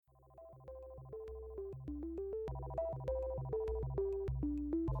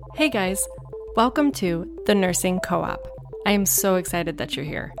Hey guys, welcome to the Nursing Co-op. I am so excited that you're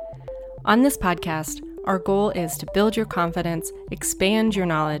here. On this podcast, our goal is to build your confidence, expand your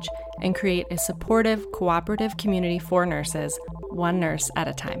knowledge, and create a supportive, cooperative community for nurses, one nurse at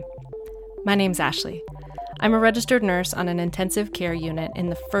a time. My name's Ashley. I'm a registered nurse on an intensive care unit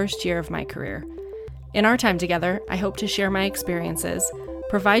in the first year of my career. In our time together, I hope to share my experiences,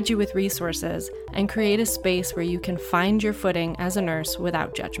 provide you with resources, and create a space where you can find your footing as a nurse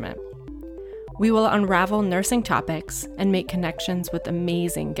without judgment. We will unravel nursing topics and make connections with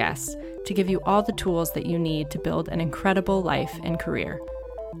amazing guests to give you all the tools that you need to build an incredible life and career.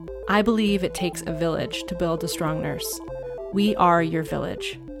 I believe it takes a village to build a strong nurse. We are your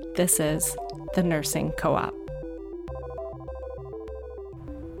village. This is the Nursing Co-op.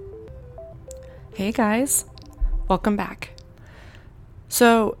 Hey guys, welcome back.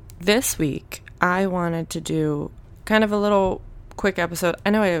 So this week, I wanted to do kind of a little quick episode. I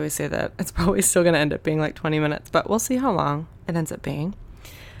know I always say that. It's probably still going to end up being like 20 minutes, but we'll see how long it ends up being.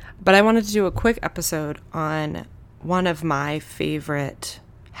 But I wanted to do a quick episode on one of my favorite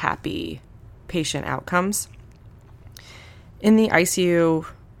happy patient outcomes. In the ICU,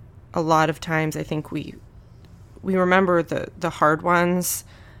 a lot of times I think we remember the hard ones.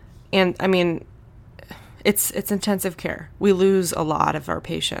 And I mean, it's intensive care. We lose a lot of our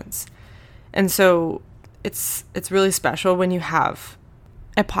patients. And so it's really special when you have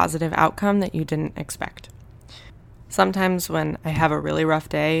a positive outcome that you didn't expect. Sometimes when I have a really rough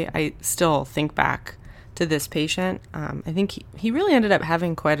day, I still think back to this patient. I think he really ended up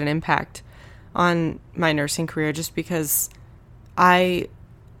having quite an impact on my nursing career just because I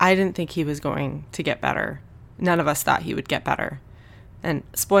didn't think he was going to get better. None of us thought he would get better. And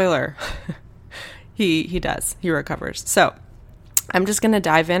spoiler, he does. He recovers. So I'm just going to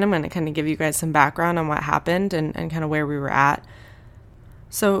dive in. I'm going to kind of give you guys some background on what happened and kind of where we were at.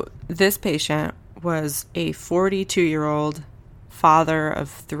 So this patient was a 42-year-old father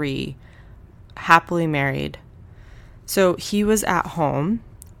of 3, happily married. So he was at home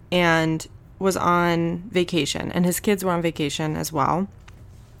and was on vacation, and his kids were on vacation as well.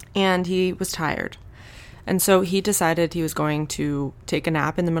 And he was tired. And so he decided he was going to take a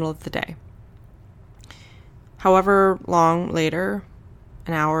nap in the middle of the day. However long later,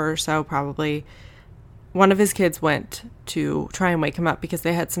 an hour or so probably, one of his kids went to try and wake him up because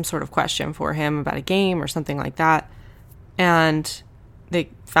they had some sort of question for him about a game or something like that. And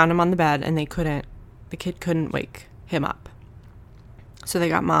they found him on the bed and the kid couldn't wake him up. So they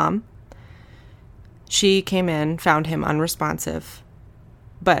got mom. She came in, found him unresponsive.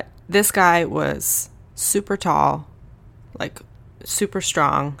 But this guy was super tall, like super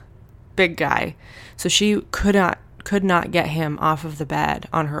strong, big guy. So she could not get him off of the bed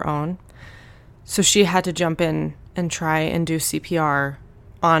on her own. So she had to jump in and try and do CPR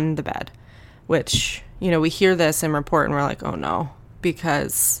on the bed, which, we hear this and report and we're like, oh no,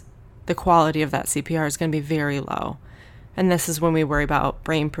 because the quality of that CPR is going to be very low. And this is when we worry about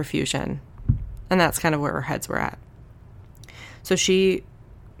brain perfusion. And that's kind of where our heads were at. So she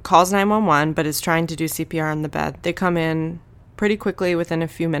calls 911, but is trying to do CPR on the bed. They come in pretty quickly within a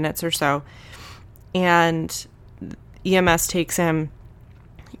few minutes or so. And EMS takes him,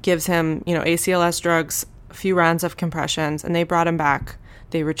 gives him, ACLS drugs, a few rounds of compressions, and they brought him back.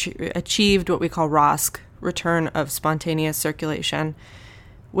 They achieved what we call ROSC, return of spontaneous circulation,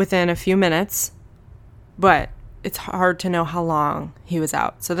 within a few minutes. But it's hard to know how long he was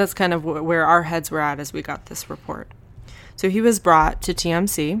out. So that's kind of where our heads were at as we got this report. So he was brought to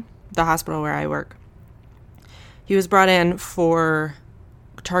TMC, the hospital where I work. He was brought in for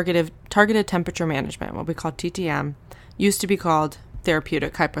targeted temperature management, what we call TTM, used to be called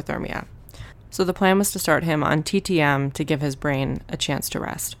therapeutic hypothermia. So the plan was to start him on TTM to give his brain a chance to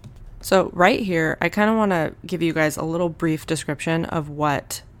rest. So right here, I kind of want to give you guys a little brief description of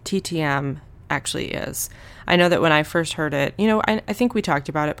what TTM actually is. I know that when I first heard it, I think we talked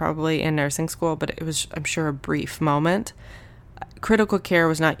about it probably in nursing school, but it was, I'm sure, a brief moment. Critical care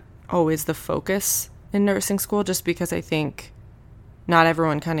was not always the focus in nursing school, just because I think not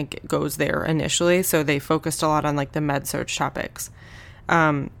everyone kind of goes there initially, so they focused a lot on like the med surg topics.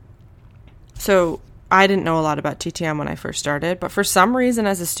 So I didn't know a lot about TTM when I first started, but for some reason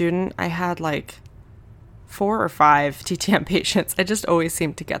as a student, I had like 4 or 5 TTM patients. I just always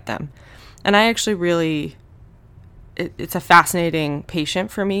seemed to get them. And I actually really, it's a fascinating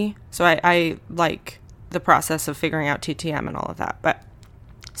patient for me. So I like the process of figuring out TTM and all of that. But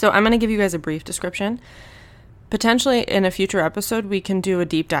so I'm going to give you guys a brief description. Potentially in a future episode, we can do a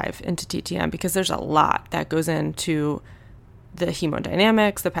deep dive into TTM because there's a lot that goes into the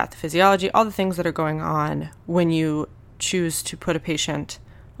hemodynamics, the pathophysiology, all the things that are going on when you choose to put a patient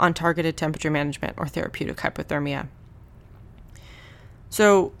on targeted temperature management or therapeutic hypothermia.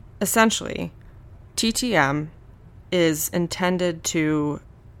 So essentially, TTM is intended to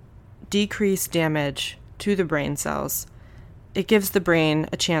decrease damage to the brain cells. It gives the brain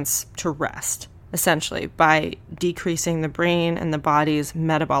a chance to rest, essentially, by decreasing the brain and the body's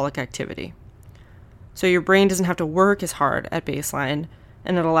metabolic activity. So your brain doesn't have to work as hard at baseline,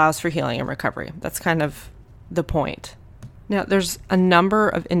 and it allows for healing and recovery. That's kind of the point. Now, there's a number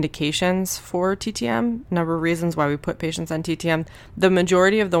of indications for TTM, a number of reasons why we put patients on TTM. The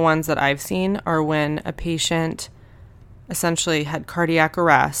majority of the ones that I've seen are when a patient essentially had cardiac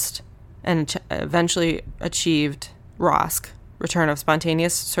arrest and eventually achieved ROSC, return of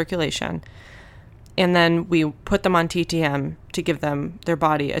spontaneous circulation. And then we put them on TTM to give them their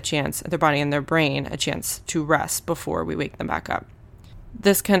body and their brain a chance to rest before we wake them back up.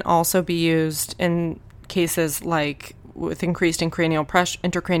 This can also be used in cases like with increased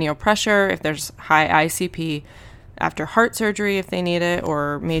intracranial pressure, if there's high ICP, after heart surgery if they need it,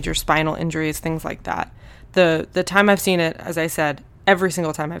 or major spinal injuries, things like that. The time I've seen it, as I said, every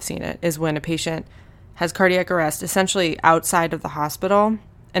single time I've seen it, is when a patient has cardiac arrest essentially outside of the hospital,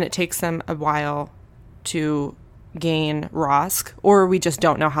 and it takes them a while to gain ROSC, or we just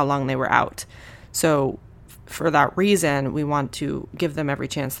don't know how long they were out. So for that reason, we want to give them every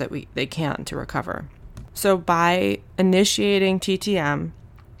chance that they can to recover. So by initiating TTM,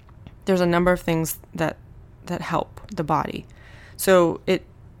 there's a number of things that help the body. So it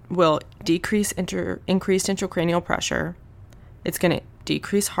will decrease increased intracranial pressure. It's going to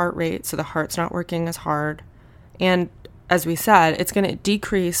decrease heart rate, so the heart's not working as hard. And as we said, it's going to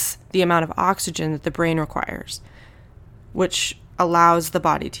decrease the amount of oxygen that the brain requires, which allows the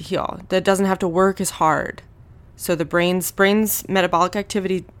body to heal. That doesn't have to work as hard. So the brain's metabolic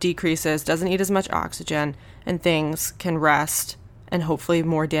activity decreases, doesn't need as much oxygen, and things can rest, and hopefully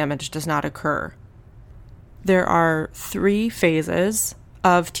more damage does not occur. There are 3 phases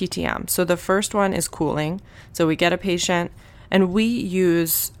of TTM. So the first one is cooling. So we get a patient, and we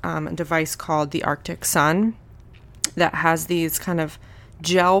use a device called the Arctic Sun that has these kind of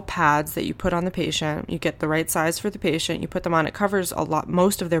gel pads that you put on the patient. You get the right size for the patient. You put them on. It covers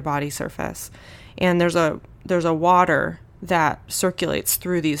most of their body surface. And there's a water that circulates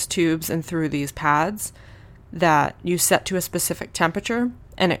through these tubes and through these pads that you set to a specific temperature,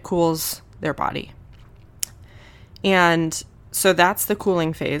 and it cools their body. And so that's the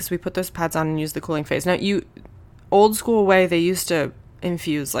cooling phase. We put those pads on and use the cooling phase. Now, old school way, they used to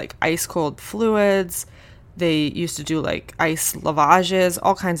infuse like ice cold fluids. They used to do like ice lavages,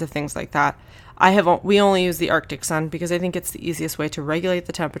 all kinds of things like that. We only use the Arctic Sun because I think it's the easiest way to regulate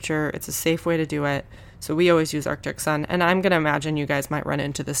the temperature. It's a safe way to do it. So we always use Arctic Sun. And I'm going to imagine you guys might run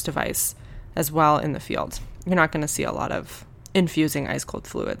into this device as well in the field. You're not going to see a lot of infusing ice cold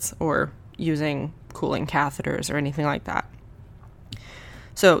fluids or using cooling catheters or anything like that.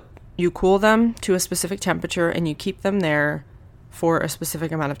 So you cool them to a specific temperature and you keep them there for a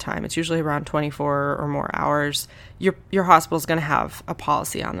specific amount of time. It's usually around 24 or more hours. Your hospital's going to have a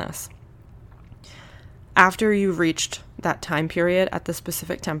policy on this. After you've reached that time period at the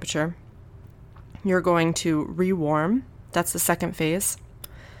specific temperature, you're going to rewarm. That's the second phase,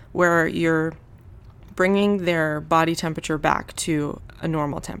 where you're bringing their body temperature back to a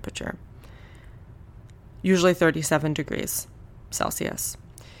normal temperature, usually 37 degrees Celsius.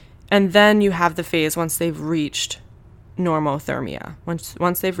 And then you have the phase once they've reached normothermia.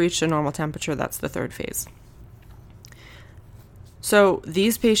 Once they've reached a normal temperature, that's the third phase. So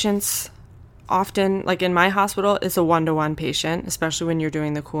these patients often, like in my hospital, it's a 1-to-1 patient, especially when you're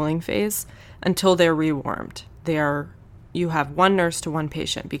doing the cooling phase, until they're rewarmed. You have 1 nurse to 1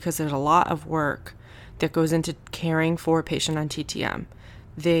 patient because there's a lot of work that goes into caring for a patient on TTM.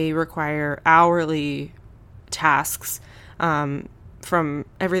 They require hourly tasks, from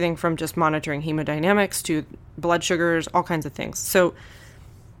everything from just monitoring hemodynamics to blood sugars, all kinds of things. So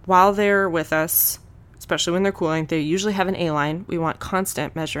while they're with us, especially when they're cooling, they usually have an A-line. We want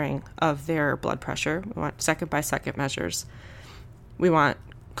constant measuring of their blood pressure. We want second-by-second measures. We want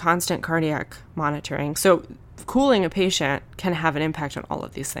constant cardiac monitoring. So cooling a patient can have an impact on all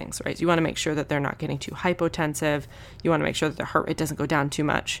of these things, right? You want to make sure that they're not getting too hypotensive. You want to make sure that their heart rate doesn't go down too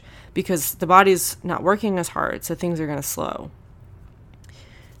much because the body's not working as hard, so things are going to slow.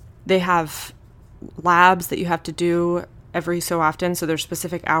 They have labs that you have to do every so often. So there's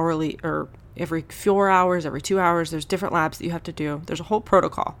specific hourly or every 4 hours, every 2 hours, there's different labs that you have to do. There's a whole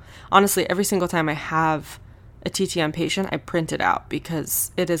protocol. Honestly, every single time I have a TTM patient, I print it out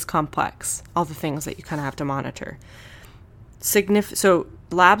because it is complex, all the things that you kind of have to monitor. So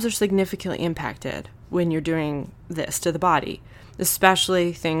labs are significantly impacted when you're doing this to the body,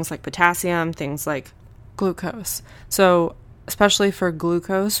 especially things like potassium, things like glucose. So especially for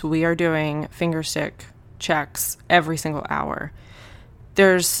glucose, we are doing finger stick checks every single hour.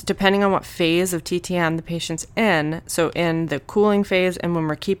 There's, depending on what phase of TTM the patient's in, so in the cooling phase and when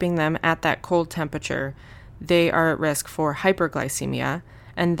we're keeping them at that cold temperature, they are at risk for hyperglycemia,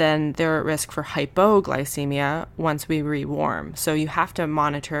 and then they're at risk for hypoglycemia once we rewarm. So you have to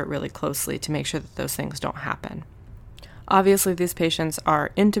monitor it really closely to make sure that those things don't happen. Obviously, these patients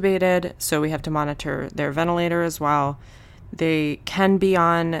are intubated, so we have to monitor their ventilator as well. They can be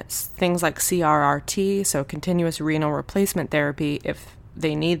on things like CRRT, so continuous renal replacement therapy, if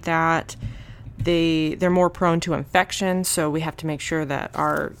they need that. They're more prone to infection, so we have to make sure that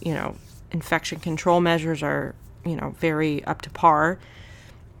our, infection control measures are, very up to par.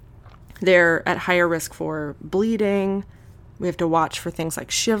 They're at higher risk for bleeding. We have to watch for things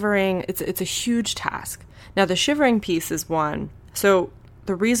like shivering. It's a huge task. Now, the shivering piece is one. So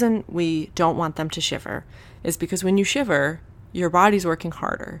the reason we don't want them to shiver is because when you shiver, your body's working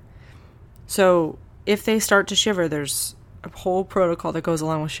harder. So if they start to shiver, there's a whole protocol that goes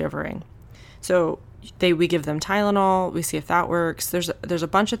along with shivering. So we give them Tylenol, we see if that works. There's a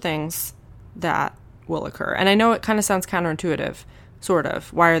bunch of things that will occur. And I know it kind of sounds counterintuitive, sort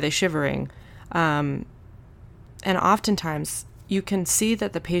of. Why are they shivering? And oftentimes you can see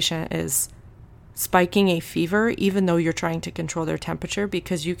that the patient is spiking a fever even though you're trying to control their temperature,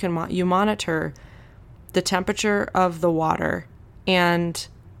 because you monitor the temperature of the water and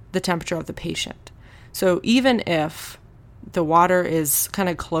the temperature of the patient. So even if the water is kind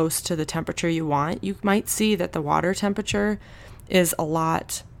of close to the temperature you want, you might see that the water temperature is a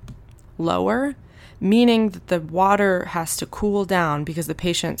lot lower, meaning that the water has to cool down because the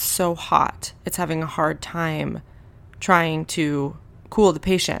patient's so hot. It's having a hard time trying to cool the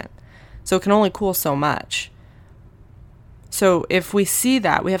patient. So it can only cool so much. So if we see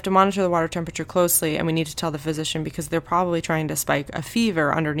that, we have to monitor the water temperature closely, and we need to tell the physician because they're probably trying to spike a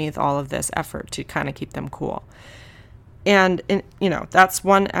fever underneath all of this effort to kind of keep them cool. And, that's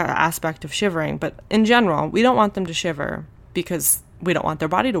one aspect of shivering. But in general, we don't want them to shiver because we don't want their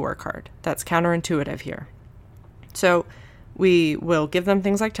body to work hard. That's counterintuitive here. So we will give them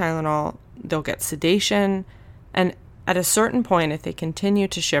things like Tylenol. They'll get sedation. And at a certain point, if they continue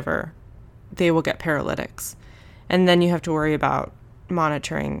to shiver, they will get paralytics. And then you have to worry about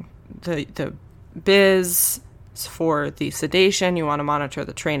monitoring the BIS for the sedation. You want to monitor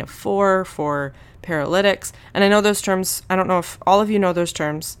the train of 4 for paralytics. And I know those terms, I don't know if all of you know those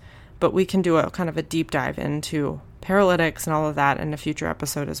terms, but we can do a kind of a deep dive into paralytics and all of that in a future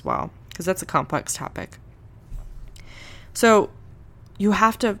episode as well, because that's a complex topic. So you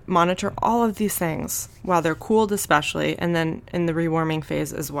have to monitor all of these things while they're cooled especially, and then in the rewarming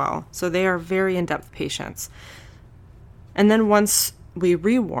phase as well. So they are very in-depth patients. And then once we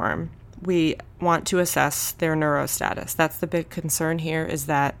rewarm, we want to assess their neurostatus. That's the big concern here, is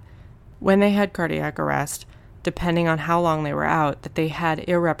that when they had cardiac arrest, depending on how long they were out, that they had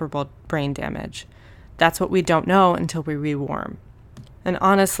irreparable brain damage. That's what we don't know until we rewarm. And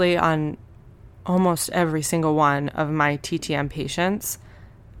honestly, on almost every single one of my TTM patients,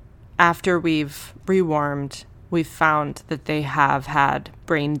 after we've rewarmed, we've found that they have had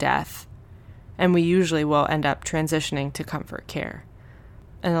brain death. And we usually will end up transitioning to comfort care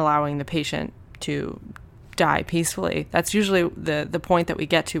and allowing the patient to die peacefully. That's usually the point that we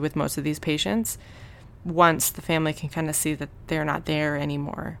get to with most of these patients, once the family can kind of see that they're not there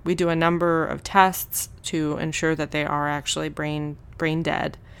anymore. We do a number of tests to ensure that they are actually brain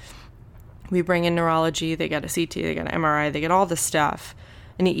dead. We bring in neurology, they get a CT, they get an MRI, they get all the stuff,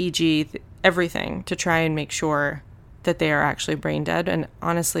 an EEG, everything, to try and make sure that they are actually brain dead. And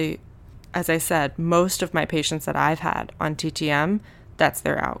honestly, as I said, most of my patients that I've had on TTM, that's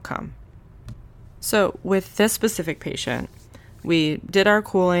their outcome. So with this specific patient, we did our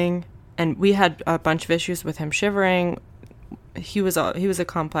cooling, and we had a bunch of issues with him shivering. He was a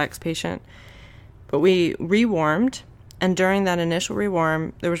complex patient, but we rewarmed, and during that initial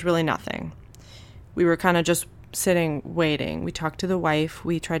rewarm, there was really nothing. We were kind of just sitting, waiting. We talked to the wife.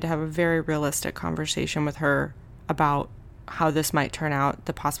 We tried to have a very realistic conversation with her about how this might turn out,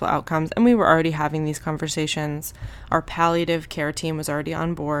 the possible outcomes. And we were already having these conversations. Our palliative care team was already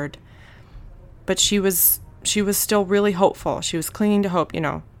on board. But she was still really hopeful. She was clinging to hope.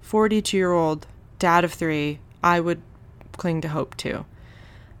 42-year-old dad of 3, I would cling to hope too.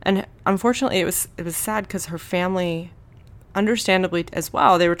 And unfortunately, it was sad because her family, understandably as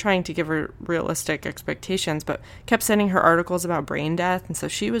well, they were trying to give her realistic expectations, but kept sending her articles about brain death. And so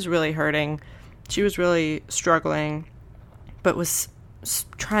she was really hurting. She was really struggling, but was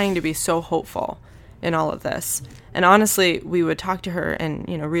trying to be so hopeful. in all of this. And honestly, we would talk to her and,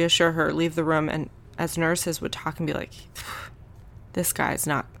 reassure her, leave the room. And as nurses would talk and be like, this guy's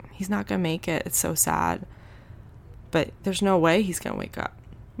he's not going to make it. It's so sad. But there's no way he's going to wake up.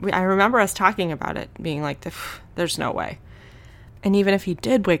 I remember us talking about it, being like, there's no way. And even if he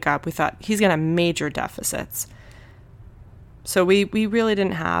did wake up, we thought he's going to have major deficits. So we really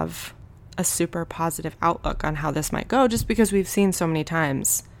didn't have a super positive outlook on how this might go, just because we've seen so many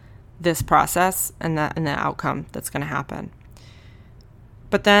times this process and the outcome that's going to happen.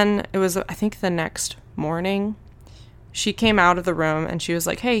 But then it was, I think, the next morning, she came out of the room and she was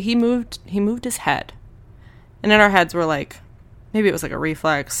like, hey, he moved his head. And in our heads, we're like, maybe it was like a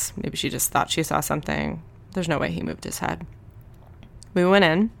reflex. Maybe she just thought she saw something. There's no way he moved his head. We went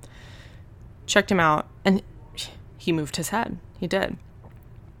in, checked him out, and he moved his head. He did.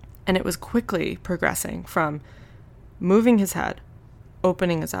 And it was quickly progressing from moving his head,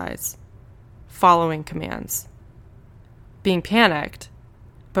 opening his eyes, following commands, being panicked,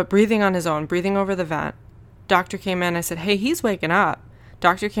 but breathing on his own, breathing over the vent. Doctor came in. I said, hey, he's waking up.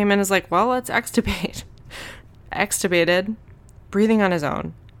 Doctor came in and was like, well, let's extubate. Extubated, breathing on his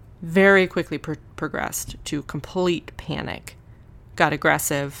own, very quickly progressed to complete panic. Got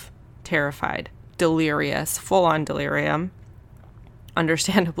aggressive, terrified, delirious, full-on delirium.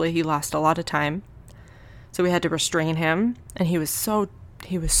 Understandably, he lost a lot of time. So we had to restrain him, and he was so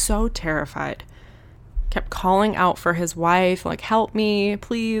terrified. Kept calling out for his wife, like, help me,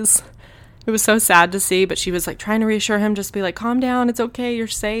 please. It was so sad to see, but she was like trying to reassure him, just be like, calm down, it's okay, you're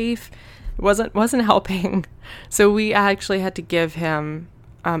safe. It wasn't helping. So we actually had to give him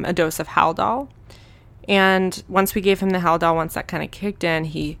a dose of Haldol. And once we gave him the Haldol, once that kind of kicked in,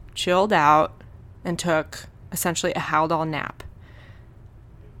 he chilled out and took essentially a Haldol nap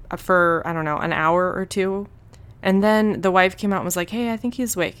for, I don't know, an hour or two. And then the wife came out and was like, hey, I think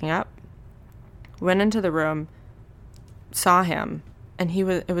he's waking up. Went into the room, saw him, and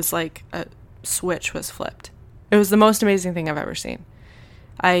it was like a switch was flipped. It was the most amazing thing I've ever seen.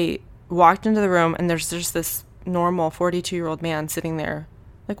 I walked into the room, and there's just this normal 42-year-old man sitting there.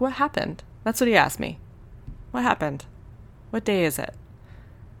 Like, what happened? That's what he asked me. What happened? What day is it?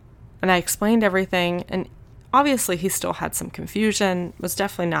 And I explained everything, and obviously he still had some confusion, was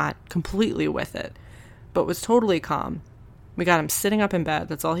definitely not completely with it, but was totally calm. We got him sitting up in bed.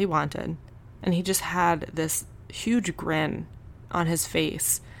 That's all he wanted. And he just had this huge grin on his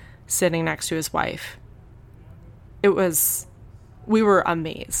face sitting next to his wife. We were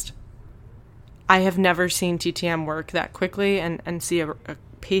amazed. I have never seen TTM work that quickly and see a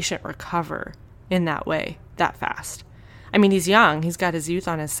patient recover in that way, that fast. I mean, he's young. He's got his youth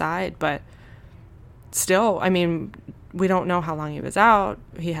on his side, but still, I mean, we don't know how long he was out.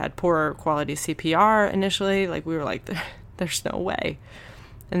 He had poor quality CPR initially. Like, we were like, there's no way.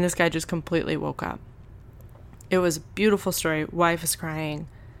 And this guy just completely woke up. It was a beautiful story. Wife was crying.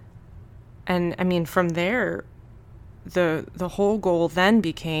 And, I mean, from there, the whole goal then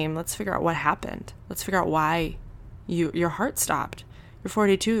became, let's figure out what happened. Let's figure out why your heart stopped. You're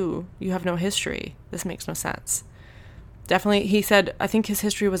 42. You have no history. This makes no sense. Definitely, he said, I think his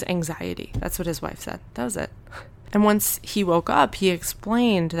history was anxiety. That's what his wife said. That was it. And once he woke up, he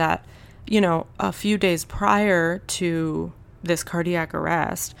explained that, a few days prior to this cardiac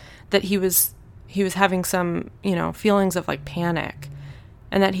arrest, that he was having some, feelings of like panic,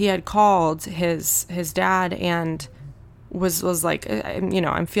 and that he had called his dad and was like,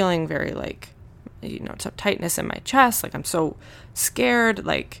 I'm feeling very like, some tightness in my chest. Like, I'm so scared.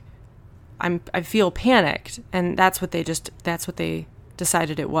 Like, I feel panicked. And that's what they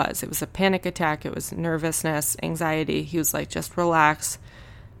decided it was. It was a panic attack. It was nervousness, anxiety. He was like, just relax,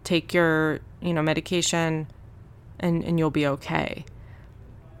 take your, medication, and you'll be okay.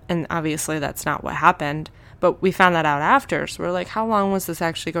 And obviously that's not what happened, but we found that out after. So we're like, how long was this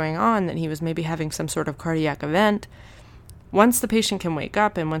actually going on? That he was maybe having some sort of cardiac event. Once the patient can wake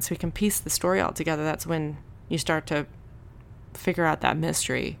up and once we can piece the story all together, that's when you start to figure out that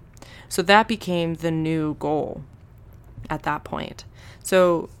mystery. So that became the new goal at that point.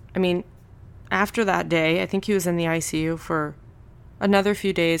 So, I mean, after that day, I think he was in the ICU for another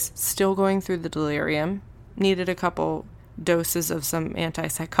few days, still going through the delirium, needed a couple doses of some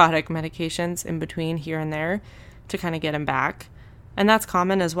antipsychotic medications in between here and there to kind of get him back. And that's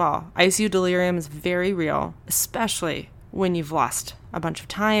common as well. ICU delirium is very real, especially when you've lost a bunch of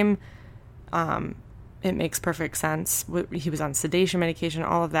time. It makes perfect sense. He was on sedation medication.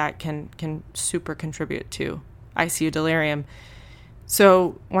 All of that can super contribute to ICU delirium.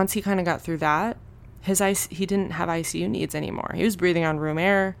 So once he kind of got through that, he didn't have ICU needs anymore. He was breathing on room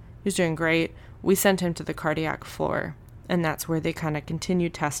air. He was doing great. We sent him to the cardiac floor, and that's where they kind of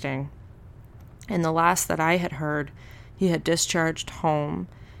continued testing. And the last that I had heard, he had discharged home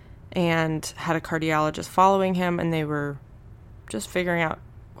and had a cardiologist following him, and they were just figuring out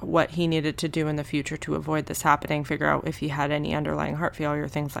what he needed to do in the future to avoid this happening, figure out if he had any underlying heart failure,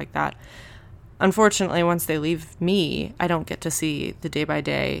 things like that. Unfortunately, once they leave me, I don't get to see the day by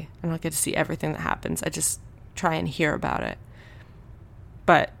day. I don't get to see everything that happens. I just try and hear about it.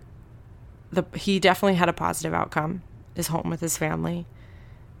 But he definitely had a positive outcome. Is home with his family,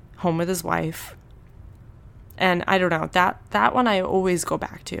 home with his wife. And I don't know, that one I always go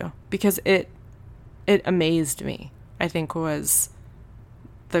back to because it amazed me. I think was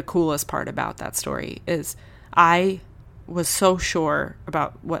the coolest part about that story is I was so sure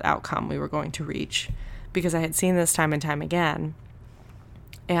about what outcome we were going to reach because I had seen this time and time again.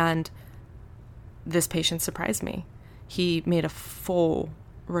 And this patient surprised me. He made a full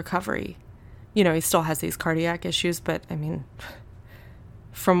recovery. You know, he still has these cardiac issues, but I mean,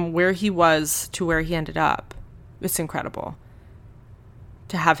 from where he was to where he ended up, it's incredible.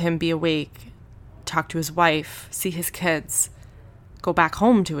 To have him be awake, talk to his wife, see his kids, go back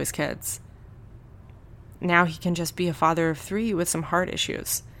home to his kids. Now he can just be a father of 3 with some heart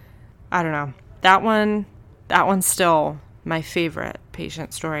issues. I don't know. That one's still my favorite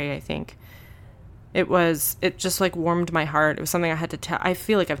patient story, I think. It just like warmed my heart. It was something I had to tell. I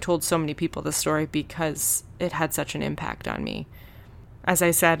feel like I've told so many people this story because it had such an impact on me. As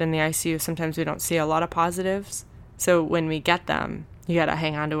I said, in the ICU, sometimes we don't see a lot of positives. So when we get them, you got to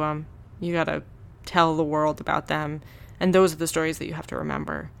hang on to them. You got to tell the world about them. And those are the stories that you have to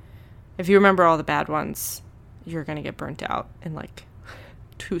remember. If you remember all the bad ones, you're going to get burnt out in like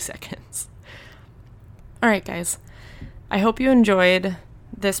 2 seconds. All right, guys. I hope you enjoyed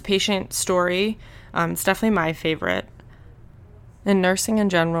this patient story. It's definitely my favorite. In nursing in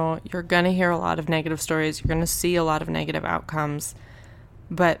general, you're going to hear a lot of negative stories. You're going to see a lot of negative outcomes.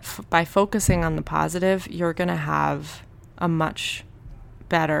 But by focusing on the positive, you're going to have a much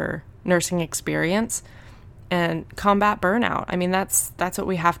better nursing experience and combat burnout. I mean, that's what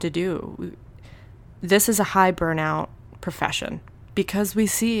we have to do. This is a high burnout profession because we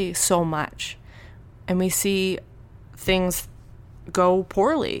see so much and we see things go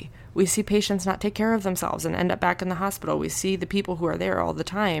poorly. We see patients not take care of themselves and end up back in the hospital. We see the people who are there all the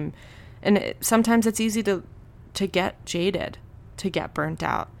time. And sometimes it's easy to get jaded, to get burnt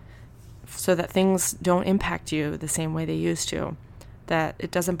out, so that things don't impact you the same way they used to, that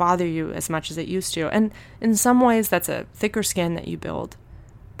it doesn't bother you as much as it used to. And in some ways, that's a thicker skin that you build.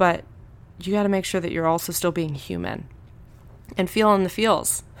 But you got to make sure that you're also still being human and feeling the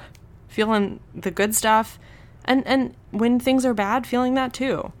feels, feeling the good stuff. And when things are bad, feeling that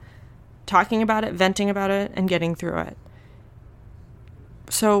too. Talking about it, venting about it, and getting through it.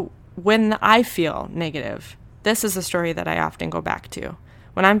 So when I feel negative, this is a story that I often go back to.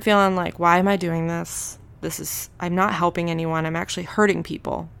 When I'm feeling like, why am I doing this? I'm not helping anyone. I'm actually hurting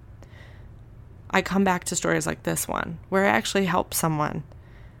people. I come back to stories like this one, where I actually help someone.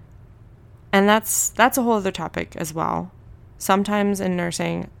 And that's a whole other topic as well. Sometimes in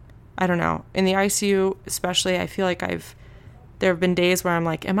nursing, I don't know, in the ICU especially, I feel like there have been days where I'm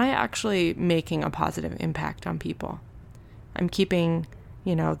like, am I actually making a positive impact on people? I'm keeping,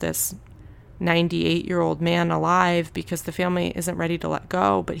 this 98-year-old man alive because the family isn't ready to let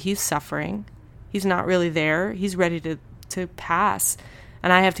go, but he's suffering. He's not really there. He's ready to pass.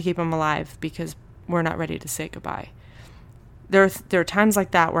 And I have to keep him alive because we're not ready to say goodbye. There are times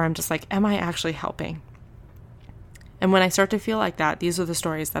like that where I'm just like, am I actually helping? And when I start to feel like that, these are the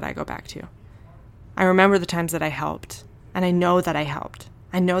stories that I go back to. I remember the times that I helped, and I know that I helped.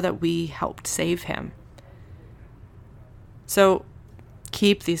 I know that we helped save him. So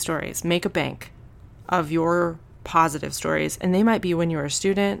keep these stories. Make a bank of your positive stories. And they might be when you were a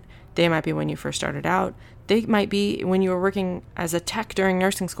student. They might be when you first started out. They might be when you were working as a tech during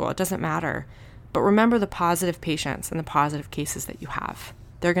nursing school. It doesn't matter. But remember the positive patients and the positive cases that you have.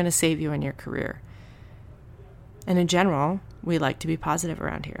 They're going to save you in your career. And in general, we like to be positive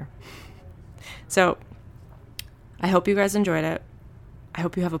around here. So I hope you guys enjoyed it. I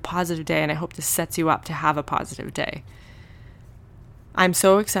hope you have a positive day, and I hope this sets you up to have a positive day. I'm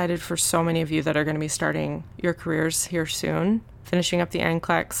so excited for so many of you that are going to be starting your careers here soon, finishing up the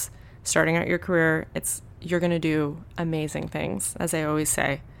NCLEX, starting out your career. You're going to do amazing things, as I always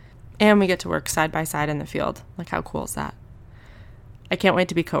say. And we get to work side by side in the field. Like, how cool is that? I can't wait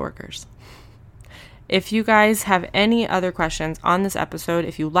to be coworkers. If you guys have any other questions on this episode,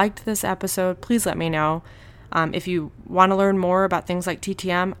 if you liked this episode, please let me know. If you want to learn more about things like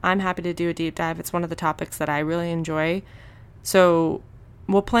TTM, I'm happy to do a deep dive. It's one of the topics that I really enjoy. So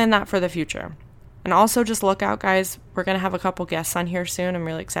we'll plan that for the future. And also just look out, guys. We're going to have a couple guests on here soon I'm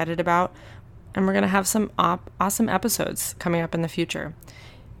really excited about. and we're going to have some awesome episodes coming up in the future.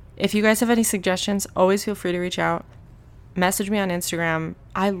 If you guys have any suggestions, always feel free to reach out. Message me on Instagram.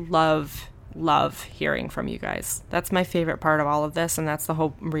 I love hearing from you guys. That's my favorite part of all of this, and that's the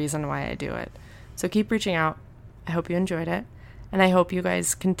whole reason why I do it. So keep reaching out. I hope you enjoyed it, and I hope you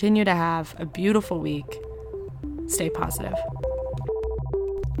guys continue to have a beautiful week. Stay positive.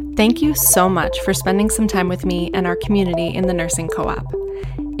 Thank you so much for spending some time with me and our community in the Nursing Co-op.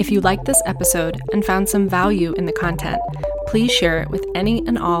 If you liked this episode and found some value in the content, please share it with any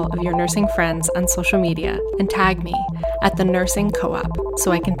and all of your nursing friends on social media and tag me at the Nursing Co-op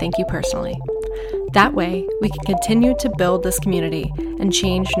so I can thank you personally. That way, we can continue to build this community and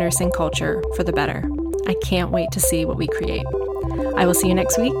change nursing culture for the better. I can't wait to see what we create. I will see you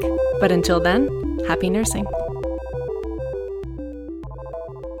next week, but until then, happy nursing.